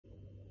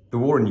The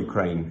war in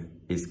Ukraine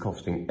is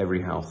costing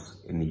every house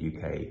in the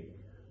UK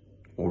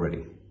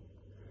already.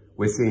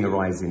 We're seeing the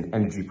rise in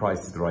energy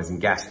prices, the rise in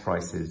gas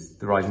prices,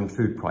 the rise in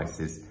food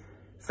prices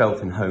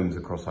felt in homes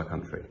across our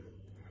country.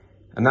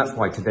 And that's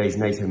why today's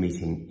NATO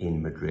meeting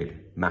in Madrid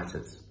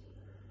matters.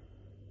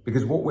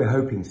 Because what we're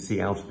hoping to see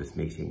out of this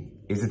meeting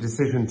is a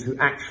decision to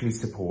actually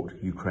support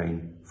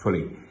Ukraine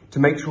fully, to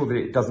make sure that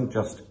it doesn't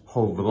just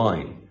hold the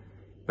line,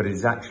 but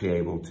is actually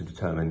able to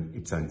determine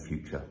its own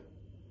future.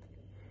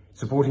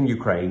 Supporting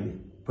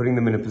Ukraine, putting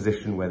them in a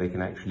position where they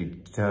can actually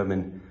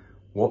determine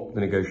what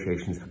the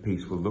negotiations for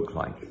peace will look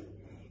like,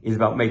 is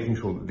about making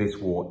sure that this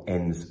war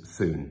ends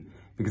soon.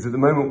 Because at the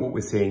moment what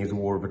we're seeing is a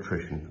war of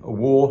attrition, a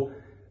war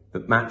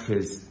that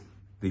matches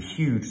the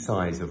huge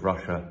size of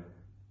Russia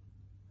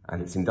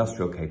and its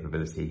industrial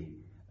capability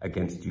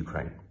against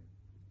Ukraine.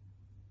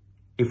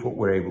 If what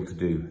we're able to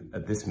do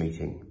at this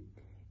meeting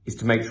is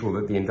to make sure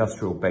that the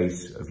industrial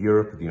base of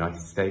Europe, of the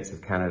United States,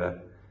 of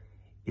Canada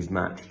is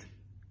matched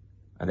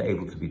and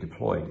able to be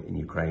deployed in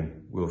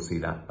Ukraine, we'll see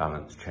that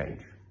balance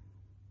change.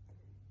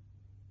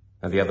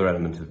 Now, the other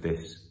element of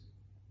this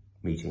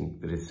meeting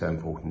that is so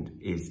important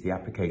is the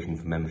application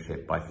for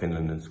membership by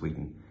Finland and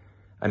Sweden.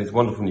 And it's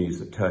wonderful news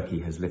that Turkey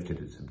has lifted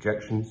its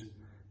objections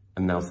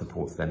and now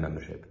supports their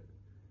membership.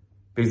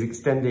 Because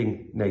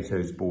extending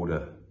NATO's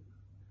border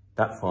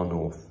that far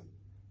north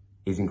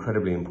is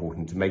incredibly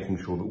important to making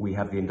sure that we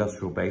have the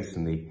industrial base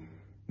and the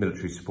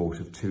military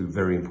support of two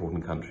very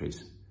important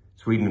countries.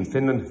 Sweden and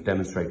Finland have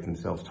demonstrated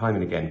themselves time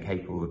and again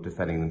capable of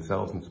defending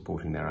themselves and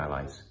supporting their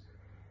allies.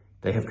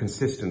 They have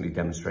consistently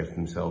demonstrated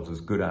themselves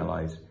as good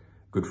allies,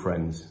 good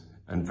friends,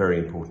 and very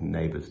important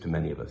neighbours to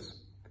many of us.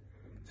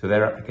 So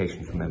their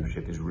application for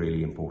membership is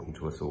really important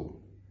to us all.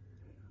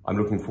 I'm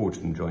looking forward to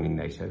them joining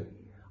NATO.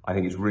 I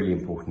think it's really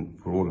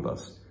important for all of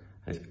us,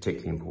 and it's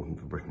particularly important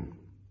for Britain.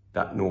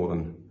 That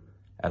northern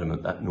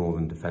element, that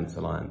northern defence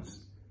alliance,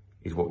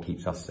 is what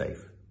keeps us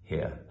safe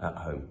here at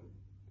home.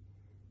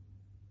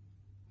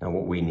 Now,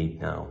 what we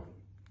need now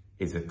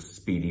is a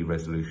speedy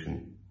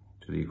resolution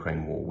to the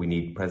Ukraine war. We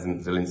need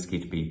President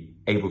Zelensky to be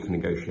able to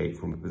negotiate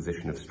from a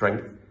position of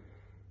strength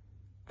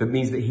that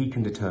means that he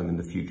can determine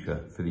the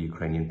future for the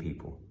Ukrainian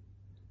people.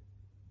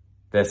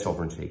 Their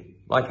sovereignty,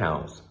 like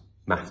ours,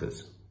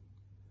 matters,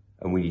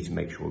 and we need to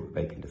make sure that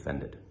they can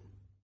defend it.